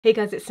Hey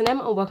guys, it's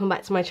Sinem and welcome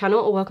back to my channel,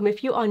 or welcome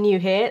if you are new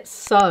here.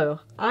 So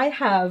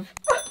I'm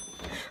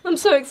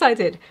so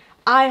excited.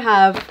 I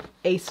have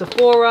a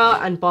Sephora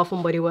and Bath &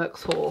 Body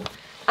Works haul.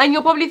 And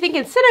you're probably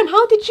thinking, Sinem,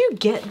 how did you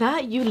get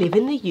that? You live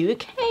in the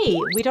UK.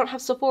 We don't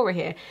have Sephora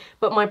here.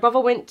 But my brother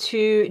went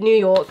to New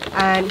York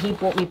and he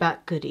brought me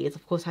back goodies.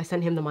 Of course, I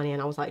sent him the money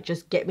and I was like,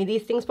 just get me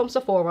these things from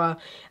Sephora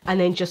and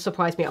then just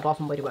surprise me at Bath &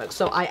 Body Works.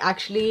 So I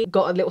actually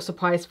got a little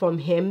surprise from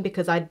him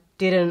because I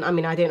didn't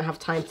have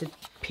time to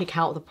pick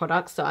out the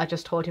products. So I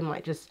just told him,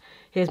 like, just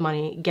here's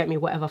money, get me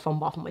whatever from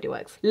Bath & Body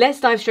Works. Let's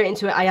dive straight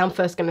into it. I am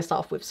first going to start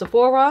off with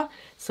Sephora.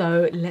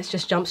 So let's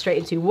just jump straight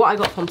into what I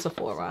got from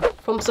Sephora.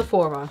 From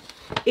Sephora,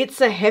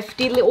 it's a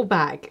hefty little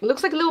bag. It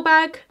looks like a little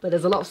bag, but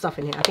there's a lot of stuff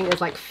in here. I think there's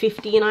like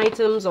 15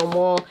 items or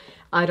more.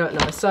 I don't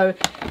know. So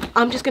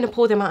I'm just going to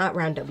pull them out at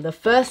random. The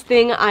first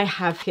thing I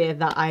have here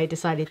that I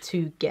decided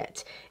to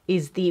get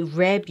is the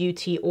Rare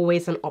Beauty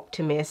Always an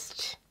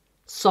Optimist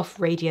Soft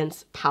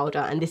Radiance Powder.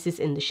 And this is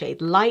in the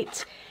shade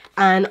Light.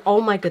 And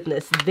oh my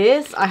goodness,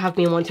 this I have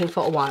been wanting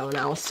for a while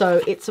now.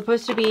 So it's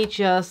supposed to be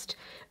just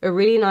a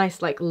really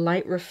nice, like,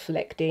 light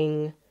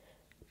reflecting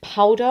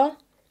powder.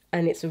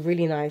 And it's a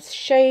really nice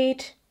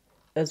shade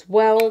as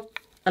well.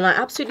 And I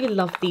absolutely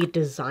love the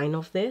design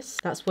of this.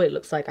 That's what it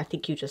looks like. I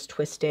think you just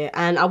twist it.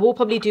 And I will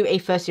probably do a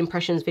first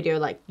impressions video,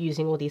 like,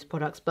 using all these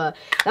products. But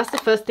that's the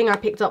first thing I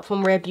picked up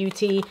from Rare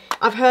Beauty.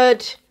 I've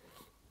heard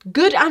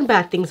good and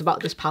bad things about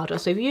this powder,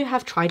 so if you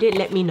have tried it,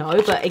 let me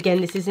know. But again,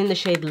 this is in the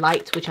shade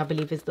Light, which I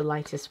believe is the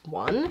lightest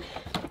one.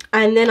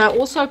 And then I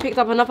also picked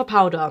up another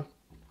powder,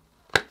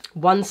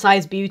 One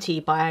Size Beauty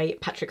by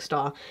Patrick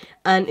Star.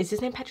 And is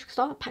his name Patrick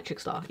Star? Patrick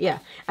Star, yeah.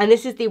 And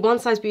this is the One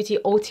Size Beauty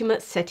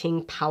Ultimate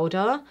Setting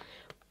Powder.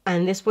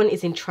 And this one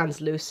is in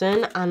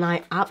translucent, and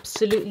I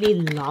absolutely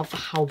love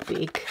how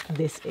big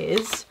this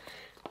is.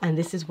 And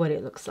this is what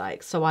it looks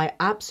like. So I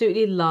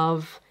absolutely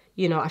love,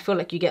 you know, I feel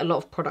like you get a lot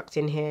of product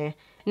in here.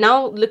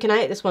 Now looking at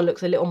it, this one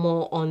looks a little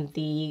more on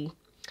the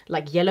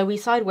like yellowy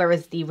side,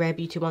 whereas the Rare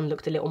Beauty one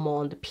looked a little more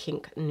on the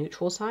pink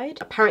neutral side.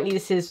 Apparently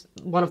this is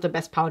one of the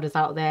best powders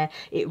out there.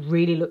 It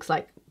really looks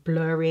like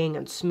blurring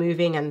and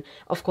smoothing, and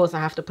of course I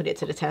have to put it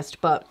to the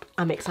test, but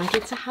I'm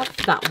excited to have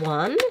that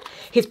one.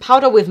 His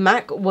powder with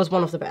MAC was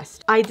one of the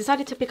best. I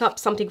decided to pick up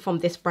something from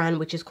this brand,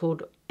 which is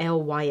called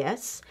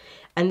LYS,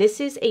 and this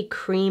is a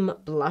cream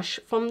blush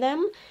from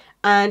them.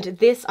 And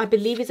this, I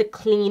believe, is a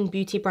clean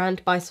beauty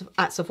brand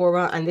at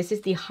Sephora. And this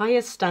is the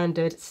Highest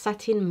Standard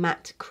Satin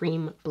Matte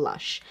Cream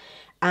Blush.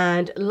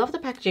 And love the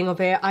packaging of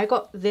it. I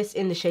got this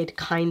in the shade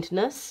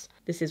Kindness.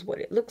 This is what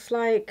it looks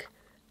like.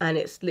 And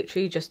it's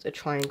literally just a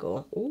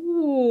triangle.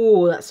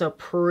 Ooh, that's a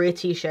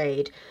pretty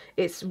shade.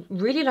 It's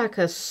really like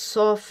a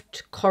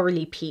soft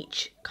corally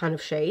peach kind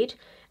of shade.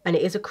 And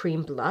it is a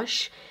cream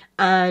blush.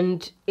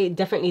 And it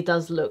definitely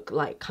does look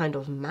like kind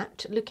of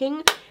matte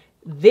looking.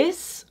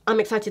 This I'm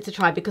excited to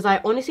try because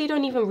I honestly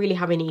don't even really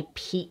have any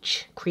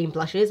peach cream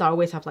blushes. I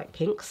always have like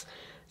pinks.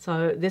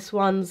 So this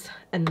one's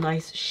a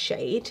nice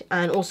shade.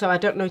 And also I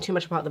don't know too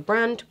much about the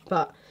brand,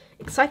 but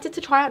excited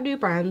to try out new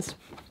brands.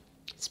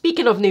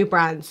 Speaking of new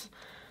brands,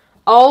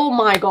 oh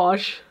my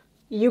gosh,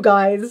 you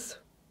guys,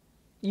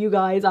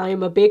 I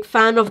am a big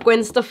fan of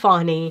Gwen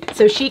Stefani.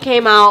 So she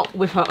came out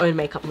with her own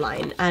makeup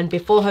line, and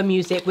before her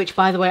music, which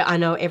by the way, I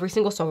know every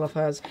single song of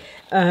hers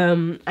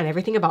and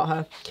everything about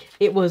her,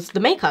 it was the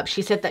makeup.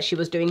 She said that she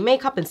was doing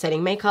makeup and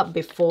setting makeup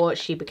before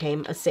she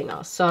became a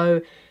singer.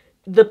 So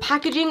the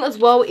packaging as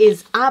well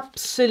is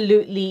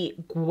absolutely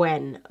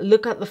Gwen.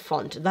 Look at the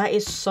font. That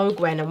is so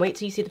Gwen. And wait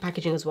till you see the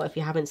packaging as well if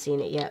you haven't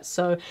seen it yet.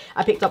 So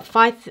I picked up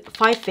five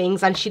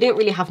things, and she didn't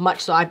really have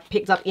much, so I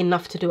picked up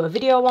enough to do a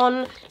video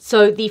on.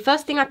 So the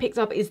first thing I picked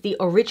up is the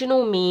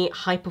Original Me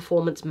High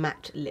Performance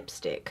Matte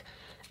Lipstick.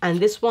 And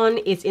this one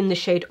is in the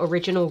shade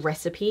Original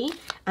Recipe.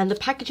 And the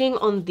packaging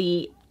on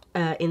the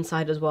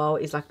inside as well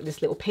is like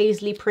this little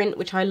paisley print,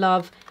 which I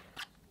love.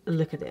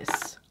 Look at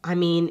this. I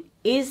mean,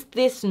 is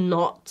this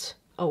not...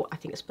 Oh, I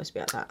think it's supposed to be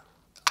like that.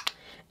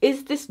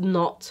 Is this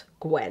not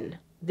Gwen?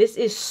 This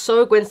is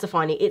so Gwen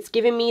Stefani. It's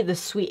giving me the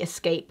Sweet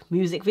Escape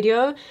music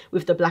video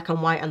with the black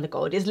and white and the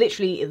gold. It's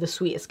literally the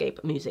Sweet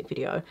Escape music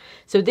video.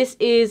 So this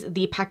is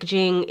the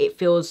packaging. It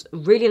feels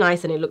really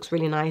nice and it looks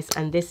really nice.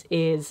 And this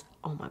is...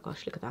 Oh my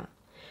gosh, look at that.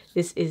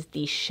 This is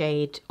the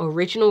shade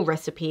Original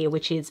Recipe,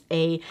 which is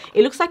a...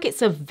 It looks like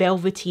it's a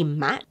velvety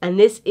matte. And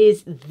this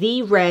is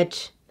the red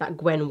that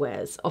Gwen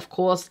wears. Of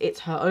course, it's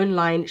her own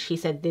line. She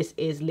said this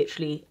is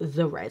literally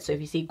the red. So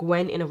if you see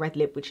Gwen in a red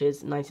lip, which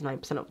is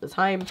 99% of the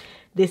time,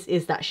 this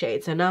is that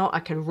shade. So now I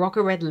can rock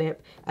a red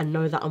lip and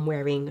know that I'm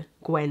wearing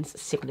Gwen's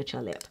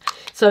signature lip.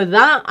 So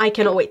that I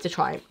cannot wait to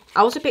try. I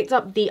also picked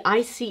up the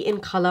I See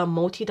in Color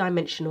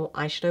multi-dimensional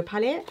eyeshadow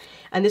palette.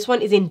 And this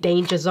one is in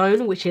Danger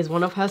Zone, which is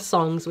one of her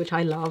songs, which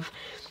I love.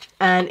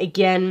 And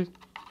again,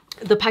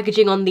 the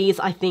packaging on these,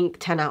 I think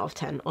 10 out of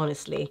 10,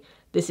 honestly.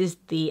 This is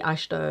the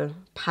eyeshadow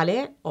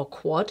palette or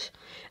quad,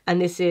 and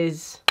this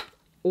is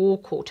all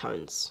cool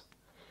tones.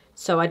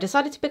 So I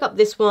decided to pick up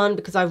this one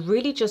because I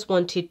really just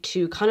wanted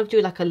to kind of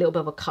do like a little bit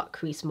of a cut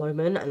crease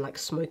moment and like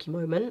smoky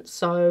moment.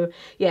 So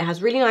yeah, it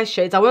has really nice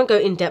shades. I won't go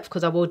in depth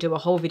because I will do a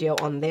whole video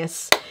on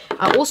this.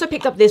 I also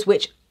picked up this,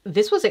 which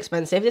this was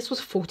expensive. This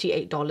was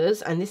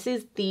 $48, and this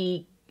is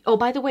the, oh,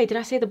 by the way, did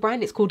I say the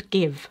brand? It's called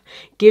Give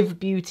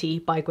Beauty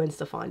by Gwen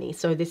Stefani.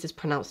 So this is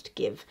pronounced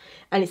Give,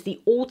 and it's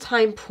the All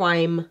Time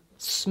Prime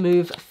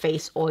Smooth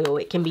Face Oil.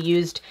 It can be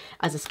used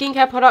as a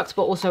skincare product,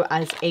 but also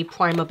as a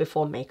primer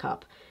before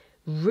makeup.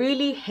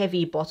 Really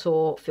heavy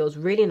bottle, feels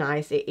really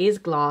nice. It is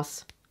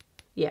glass.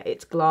 Yeah,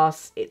 it's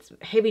glass. It's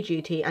heavy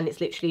duty, and it's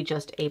literally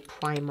just a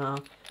primer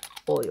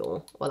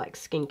oil, or like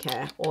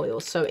skincare oil.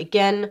 So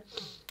again,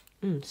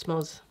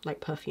 smells like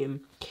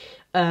perfume.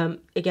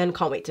 Again,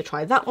 can't wait to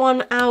try that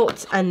one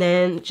out. And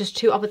then just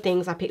two other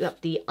things. I picked up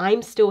the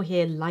I'm Still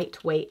Here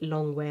Lightweight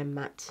Longwear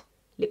Matte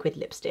Liquid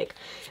Lipstick,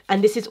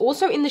 and this is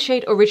also in the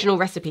shade Original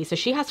Recipe. So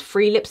she has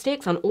 3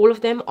 lipsticks, and all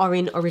of them are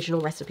in Original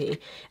Recipe,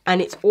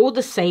 and it's all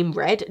the same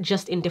red,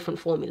 just in different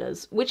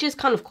formulas, which is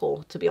kind of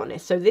cool, to be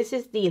honest. So this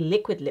is the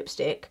liquid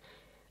lipstick,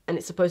 and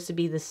it's supposed to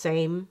be the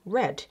same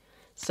red,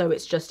 so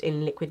it's just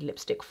in liquid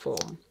lipstick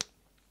form.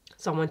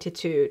 So I wanted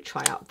to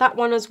try out that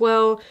one as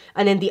well.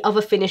 And then the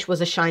other finish was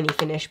a shiny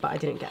finish, but I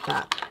didn't get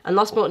that. And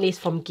last but not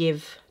least, from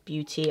Give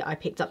Beauty, I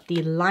picked up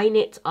the Line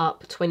It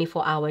Up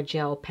 24-Hour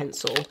Gel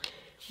Pencil,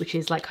 which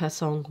is like her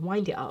song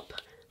Wind It Up.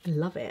 I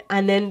love it.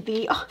 And then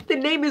the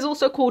name is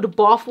also called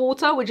Bath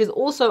Water, which is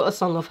also a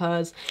song of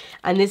hers.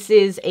 And this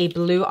is a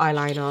blue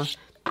eyeliner,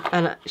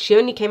 and she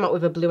only came out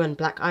with a blue and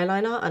black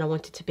eyeliner, and I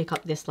wanted to pick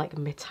up this like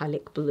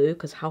metallic blue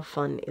because how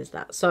fun is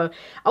that? So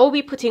I will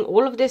be putting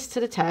all of this to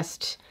the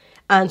test.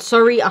 And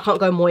sorry, I can't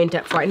go more in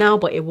depth right now,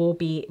 but it will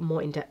be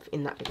more in depth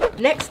in that video.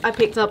 Next, I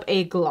picked up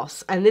a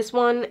gloss, and this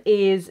one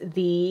is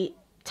the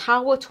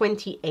Tower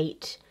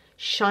 28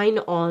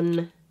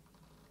 ShineOn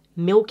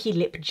Milky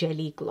Lip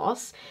Jelly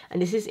Gloss,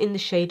 and this is in the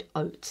shade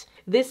Oat.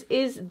 This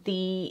is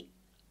the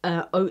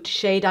Oat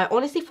shade. I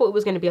honestly thought it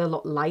was going to be a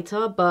lot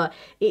lighter, but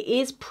it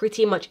is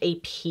pretty much a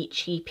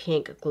peachy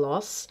pink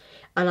gloss,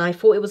 and I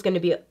thought it was going to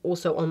be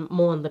also on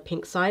more on the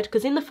pink side,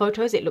 because in the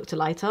photos it looked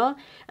lighter,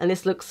 and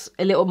this looks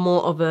a little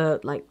more of a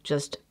like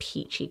just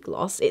peachy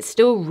gloss. It's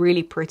still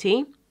really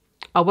pretty.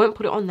 I won't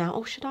put it on now.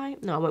 Oh, should I?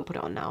 No, I won't put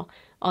it on now.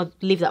 I'll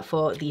leave that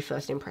for the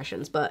first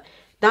impressions, but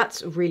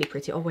that's really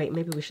pretty. Oh wait,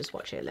 maybe we should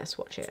swatch it. Let's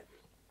swatch it.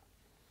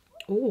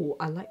 Oh,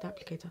 I like the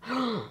applicator.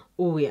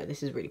 Oh yeah,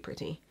 this is really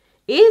pretty.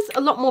 It is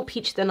a lot more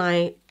peach than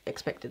I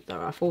expected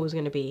though. I thought it was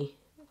going to be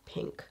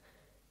pink.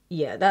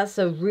 Yeah, that's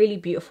a really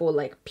beautiful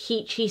like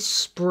peachy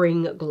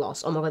spring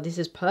gloss. Oh my god, this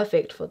is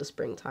perfect for the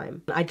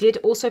springtime. I did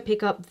also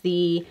pick up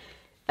the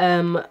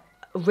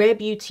Rare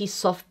Beauty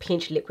Soft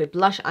Pinch Liquid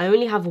Blush. I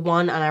only have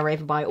one, and I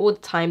rave by all the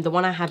time. The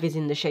one I have is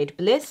in the shade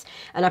Bliss,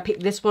 and I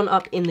picked this one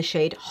up in the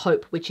shade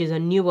Hope, which is a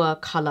newer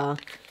color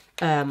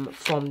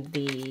from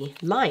the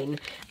line.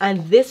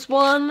 And this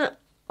one,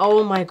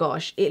 oh my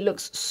gosh, it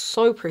looks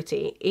so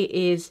pretty. It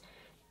is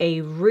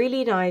a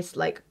really nice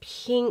like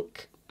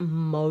pink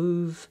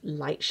mauve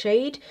light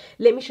shade.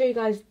 Let me show you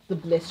guys the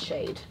Bliss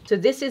shade. So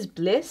this is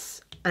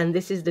Bliss, and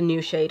this is the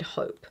new shade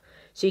Hope.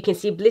 So you can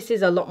see Bliss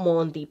is a lot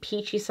more on the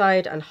peachy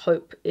side, and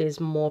Hope is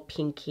more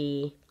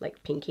pinky,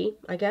 like pinky,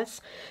 I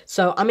guess.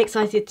 So I'm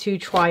excited to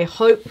try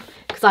Hope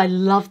because I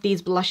love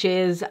these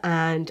blushes,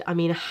 and I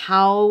mean,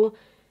 how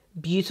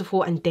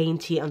beautiful and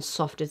dainty and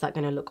soft is that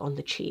going to look on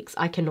the cheeks?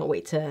 I cannot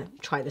wait to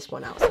try this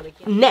one out. So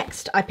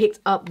next, I picked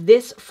up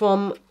this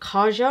from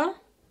Kaja,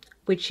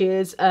 which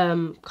is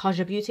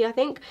Kaja Beauty, I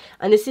think.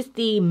 And this is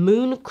the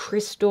Moon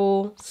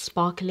Crystal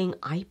Sparkling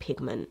Eye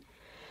Pigment.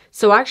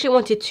 So I actually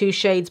wanted 2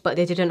 shades, but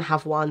they didn't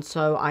have one,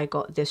 so I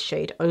got this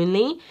shade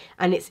only.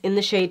 And it's in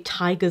the shade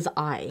Tiger's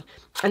Eye.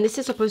 And this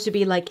is supposed to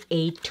be like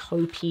a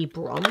taupey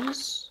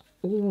bronze.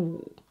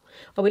 Ooh.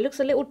 Oh, it looks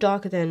a little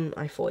darker than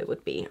I thought it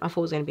would be. I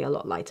thought it was going to be a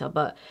lot lighter,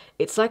 but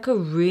it's like a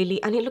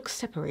really... And it looks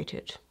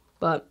separated,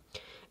 but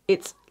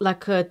it's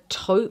like a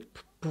taupe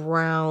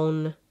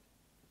brown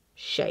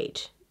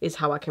shade is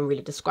how I can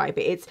really describe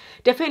it. It's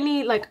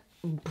definitely like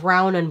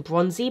brown and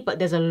bronzy, but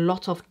there's a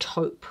lot of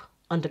taupe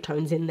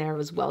undertones in there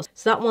as well.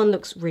 So that one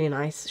looks really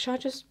nice. Should I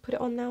just put it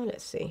on now?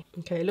 Let's see.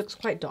 Okay, it looks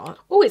quite dark.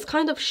 Oh, it's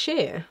kind of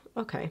sheer.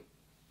 Okay.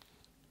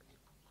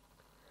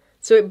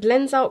 So it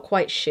blends out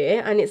quite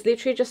sheer, and it's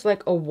literally just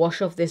like a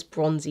wash of this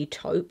bronzy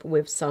taupe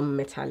with some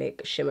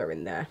metallic shimmer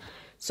in there.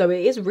 So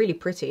it is really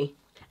pretty.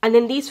 And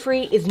then these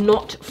 3 is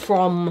not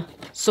from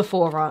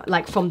Sephora,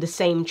 like from the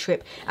same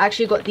trip. I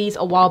actually got these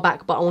a while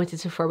back, but I wanted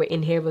to throw it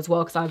in here as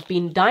well because I've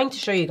been dying to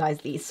show you guys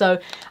these. So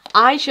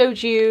I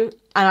showed you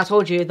and I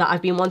told you that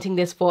I've been wanting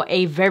this for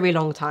a very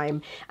long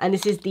time. And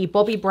this is the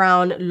Bobbi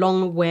Brown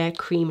Longwear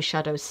Cream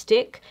Shadow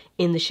Stick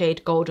in the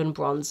shade Golden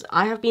Bronze.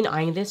 I have been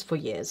eyeing this for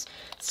years.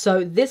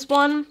 So this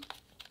one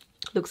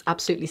looks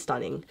absolutely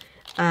stunning.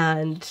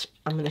 And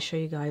I'm going to show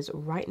you guys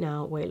right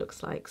now what it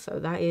looks like. So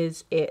that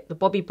is it, the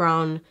Bobbi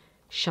Brown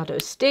Shadow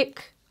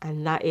Stick,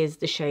 and that is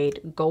the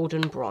shade Golden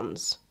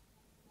Bronze.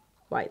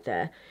 right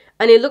there.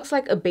 And it looks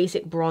like a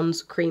basic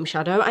bronze cream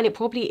shadow, and it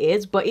probably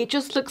is, but it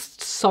just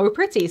looks so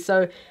pretty.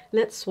 So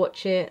let's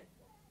swatch it.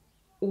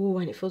 Oh,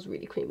 and it feels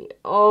really creamy.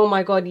 Oh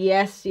my god,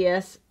 yes,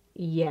 yes,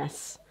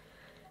 yes.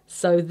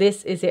 So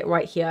this is it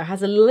right here. It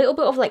has a little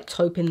bit of like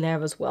taupe in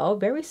there as well.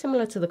 Very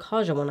similar to the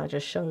Kaja one I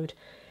just showed.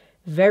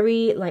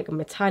 Very like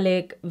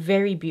metallic,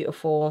 very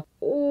beautiful.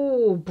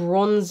 Oh,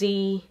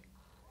 bronzy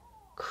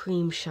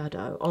cream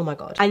shadow. Oh my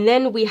god. And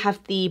then we have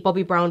the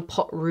Bobbi Brown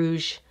Pot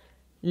Rouge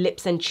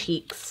Lips and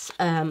Cheeks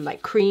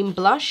like cream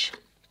blush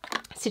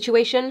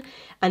situation.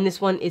 And this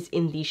one is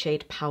in the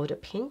shade Powder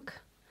Pink.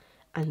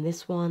 And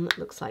this one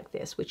looks like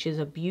this, which is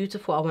a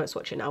beautiful, I won't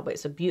swatch it now, but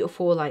it's a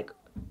beautiful like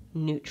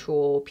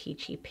neutral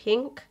peachy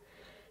pink.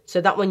 So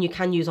that one you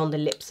can use on the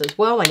lips as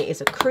well, and it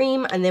is a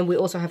cream. And then we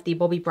also have the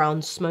Bobbi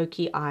Brown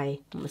Smoky Eye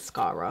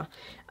Mascara.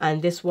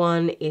 And this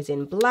one is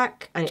in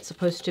black, and it's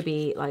supposed to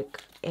be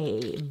like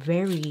a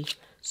very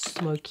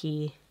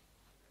smoky,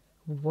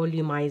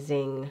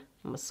 volumizing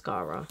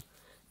mascara.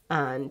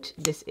 And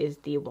this is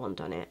the wand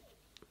on it,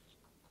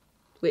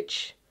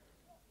 which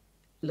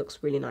looks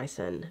really nice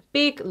and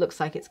big. Looks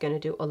like it's going to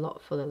do a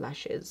lot for the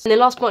lashes. And then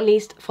last but not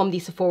least, from the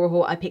Sephora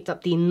haul, I picked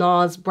up the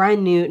NARS,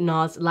 brand new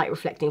NARS Light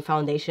Reflecting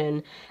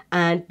Foundation.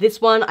 And this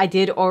one I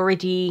did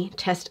already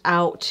test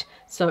out.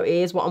 So it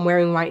is what I'm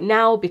wearing right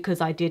now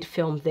because I did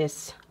film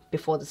this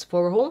before the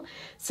Sephora haul.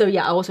 So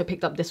yeah, I also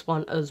picked up this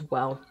one as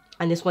well.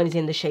 And this one is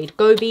in the shade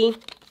Gobi.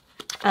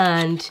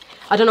 And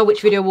I don't know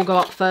which video will go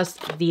up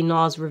first, the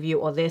NARS review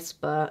or this,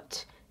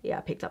 but yeah,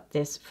 I picked up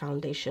this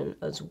foundation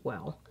as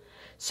well.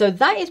 So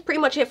that is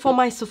pretty much it for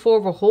my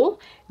Sephora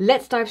haul.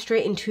 Let's dive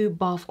straight into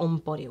Bath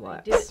 & Body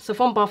Works. So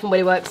from Bath &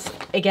 Body Works,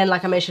 again,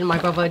 like I mentioned, my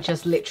brother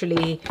just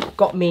literally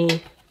got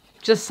me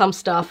just some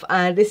stuff.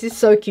 And this is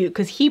so cute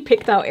because he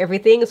picked out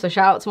everything. So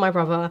shout out to my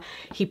brother.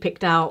 He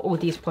picked out all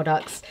these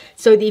products.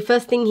 So the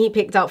first thing he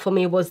picked out for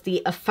me was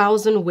the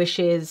 1000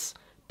 Wishes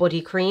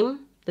body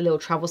cream. The little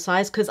travel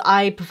size, because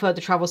I prefer the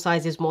travel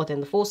sizes more than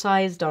the full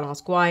size. Don't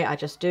ask why, I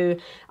just do.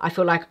 I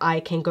feel like I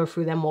can go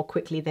through them more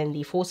quickly than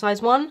the full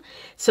size one.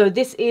 So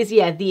this is,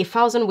 yeah, the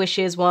 1000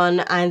 Wishes one,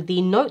 and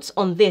the notes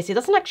on this, it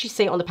doesn't actually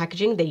say on the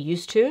packaging, they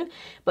used to,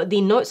 but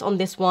the notes on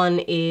this one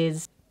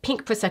is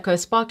pink prosecco,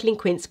 sparkling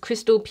quince,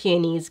 crystal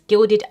peonies,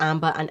 gilded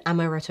amber, and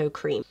amaretto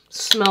cream.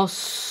 Smells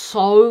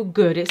so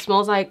good. It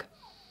smells like,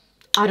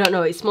 I don't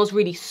know, it smells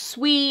really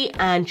sweet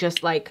and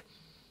just like,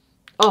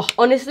 oh,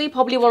 honestly,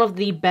 probably one of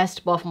the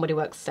best Bath & Body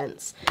Works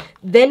scents.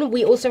 Then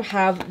we also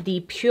have the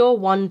Pure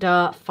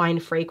Wonder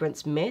Fine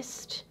Fragrance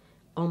Mist.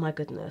 Oh my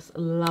goodness,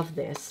 love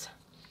this.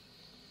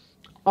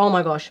 Oh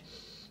my gosh.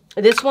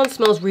 This one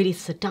smells really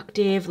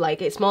seductive.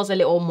 Like, it smells a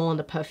little more on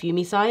the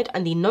perfumey side.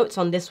 And the notes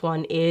on this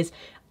one is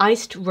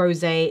iced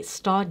rosé,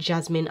 star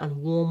jasmine,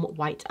 and warm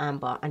white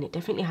amber. And it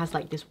definitely has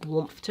like this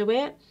warmth to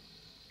it.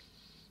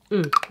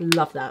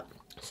 Love that.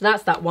 So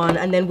that's that one.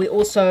 And then we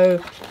also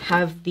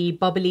have the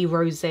Bubbly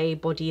Rosé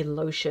Body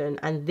Lotion.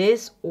 And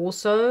this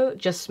also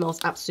just smells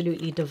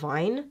absolutely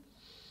divine.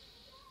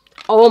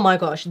 Oh my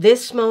gosh.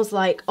 This smells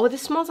like, oh,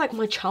 this smells like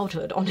my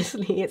childhood,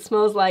 honestly. It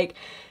smells like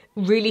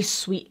really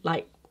sweet,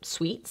 like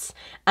sweets.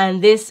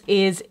 And this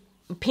is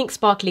pink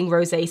sparkling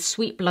rosé,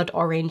 sweet blood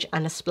orange,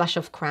 and a splash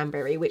of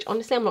cranberry, which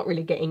honestly I'm not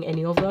really getting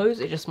any of those.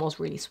 It just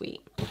smells really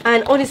sweet.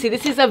 And honestly,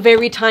 this is a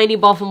very tiny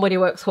Bath & Body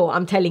Works haul.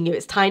 I'm telling you,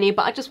 it's tiny,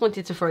 but I just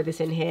wanted to throw this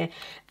in here.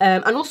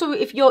 And also,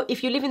 if you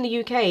live in the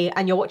UK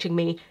and you're watching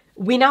me,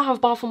 we now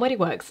have Bath & Body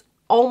Works.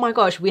 Oh my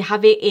gosh, we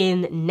have it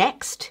in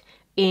Next,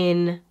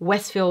 in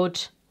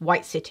Westfield,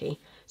 White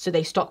City. So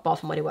they stock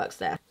Bath & Body Works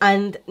there.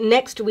 And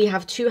next we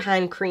have two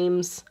hand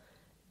creams.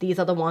 These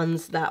are the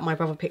ones that my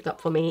brother picked up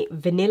for me.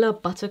 Vanilla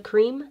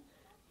Buttercream.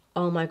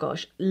 Oh my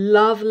gosh.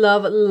 Love,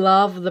 love,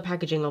 love the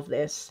packaging of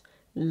this.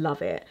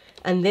 Love it.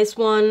 And this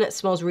one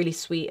smells really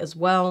sweet as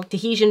well.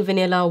 Tahitian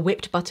vanilla,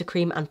 whipped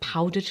buttercream, and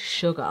powdered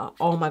sugar.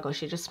 Oh my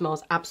gosh, it just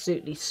smells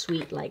absolutely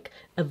sweet, like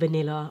a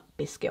vanilla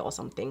biscuit or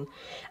something.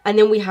 And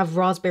then we have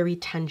raspberry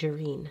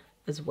tangerine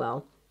as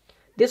well.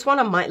 This one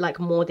I might like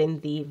more than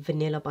the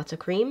vanilla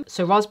buttercream.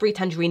 So raspberry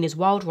tangerine is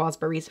wild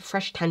raspberries,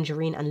 fresh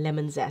tangerine, and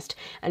lemon zest.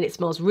 And it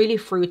smells really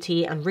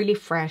fruity and really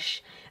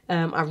fresh.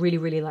 I really,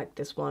 really like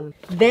this one.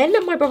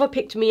 Then my brother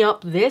picked me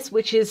up this,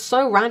 which is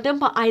so random,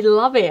 but I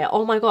love it.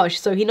 Oh my gosh.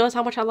 So he knows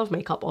how much I love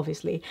makeup,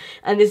 obviously.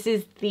 And this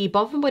is the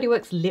Bath & Body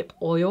Works Lip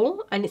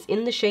Oil, and it's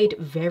in the shade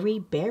Very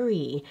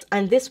Berry.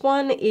 And this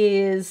one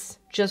is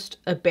just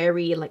a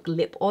berry like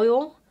lip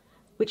oil,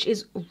 which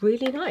is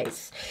really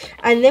nice.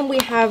 And then we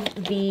have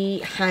the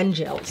hand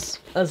gels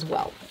as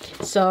well.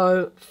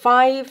 So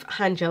 5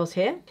 hand gels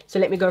here. So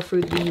let me go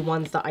through the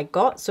ones that I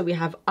got. So we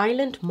have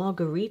Island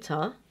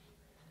Margarita,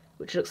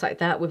 which looks like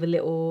that with a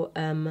little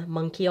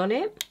monkey on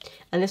it.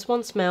 And this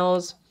one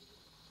smells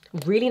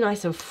really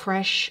nice and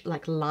fresh,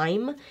 like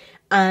lime.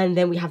 And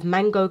then we have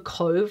Mango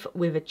Cove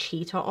with a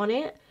cheetah on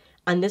it.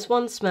 And this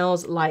one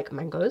smells like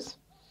mangoes.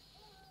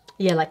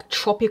 Yeah, like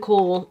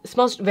tropical. It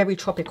smells very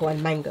tropical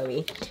and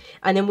mango-y.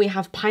 And then we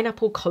have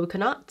Pineapple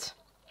Coconut.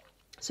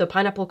 So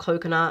Pineapple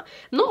Coconut.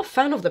 I'm not a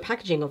fan of the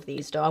packaging of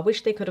these though. I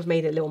wish they could have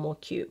made it a little more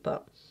cute,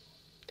 but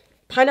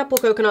Pineapple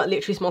coconut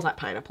literally smells like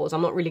pineapples.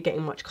 I'm not really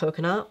getting much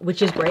coconut,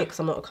 which is great because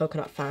I'm not a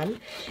coconut fan.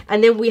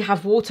 And then we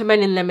have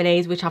watermelon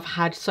lemonades, which I've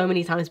had so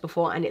many times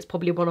before, and it's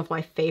probably one of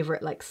my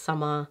favorite like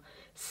summer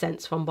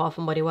scents from Bath &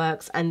 Body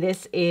Works. And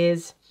this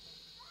is,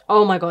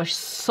 oh my gosh,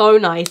 so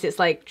nice. It's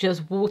like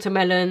just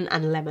watermelon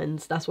and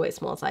lemons. That's what it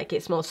smells like.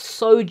 It smells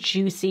so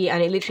juicy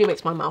and it literally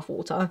makes my mouth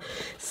water.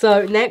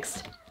 So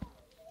next,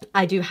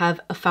 I do have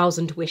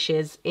 1,000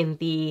 Wishes in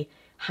the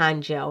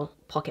hand gel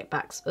pocket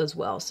backs as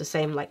well. So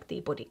same like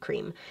the body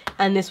cream.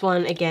 And this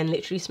one again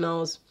literally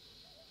smells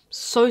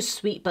so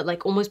sweet, but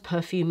like almost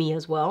perfumey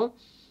as well.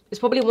 It's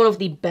probably one of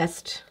the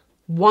best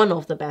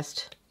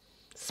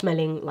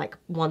smelling like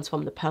ones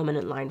from the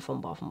permanent line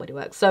from Bath & Body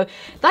Works. So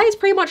that is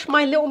pretty much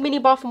my little mini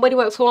Bath & Body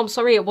Works haul. I'm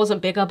sorry it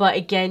wasn't bigger, but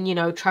again, you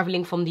know,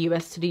 traveling from the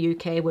US to the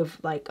UK with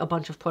like a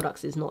bunch of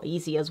products is not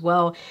easy as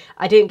well.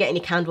 I didn't get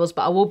any candles,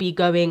 but I will be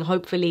going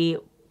hopefully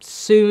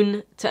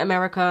soon to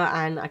America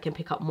and I can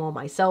pick up more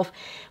myself.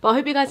 But I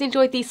hope you guys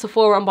enjoyed the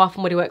Sephora and Bath &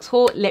 Body Works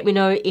haul. Let me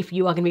know if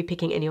you are going to be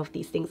picking any of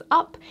these things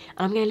up.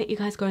 And I'm going to let you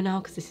guys go now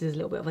because this is a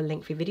little bit of a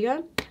lengthy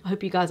video. I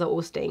hope you guys are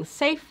all staying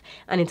safe,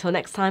 and until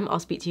next time,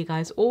 I'll speak to you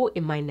guys all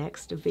in my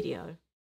next video.